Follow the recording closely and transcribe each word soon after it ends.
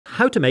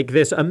how to make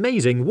this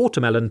amazing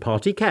watermelon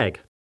party keg.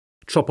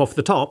 Chop off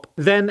the top,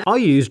 then I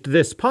used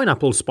this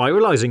pineapple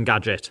spiralizing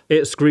gadget.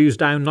 It screws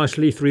down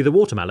nicely through the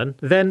watermelon,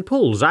 then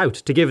pulls out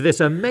to give this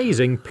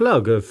amazing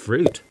plug of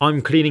fruit.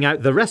 I'm cleaning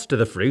out the rest of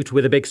the fruit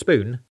with a big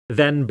spoon,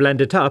 then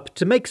blend it up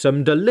to make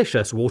some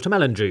delicious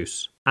watermelon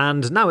juice.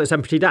 And now it's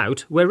emptied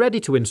out, we're ready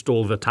to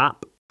install the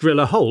tap.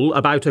 Drill a hole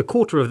about a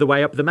quarter of the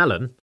way up the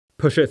melon,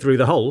 push it through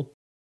the hole,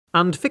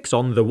 and fix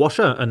on the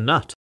washer and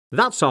nut.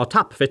 That's our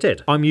tap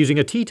fitted. I'm using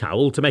a tea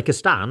towel to make a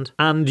stand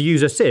and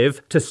use a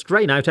sieve to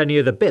strain out any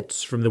of the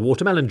bits from the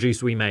watermelon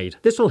juice we made.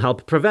 This will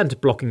help prevent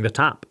blocking the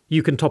tap.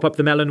 You can top up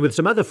the melon with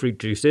some other fruit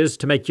juices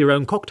to make your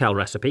own cocktail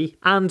recipe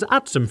and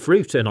add some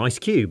fruit and ice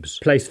cubes.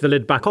 Place the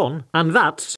lid back on and that's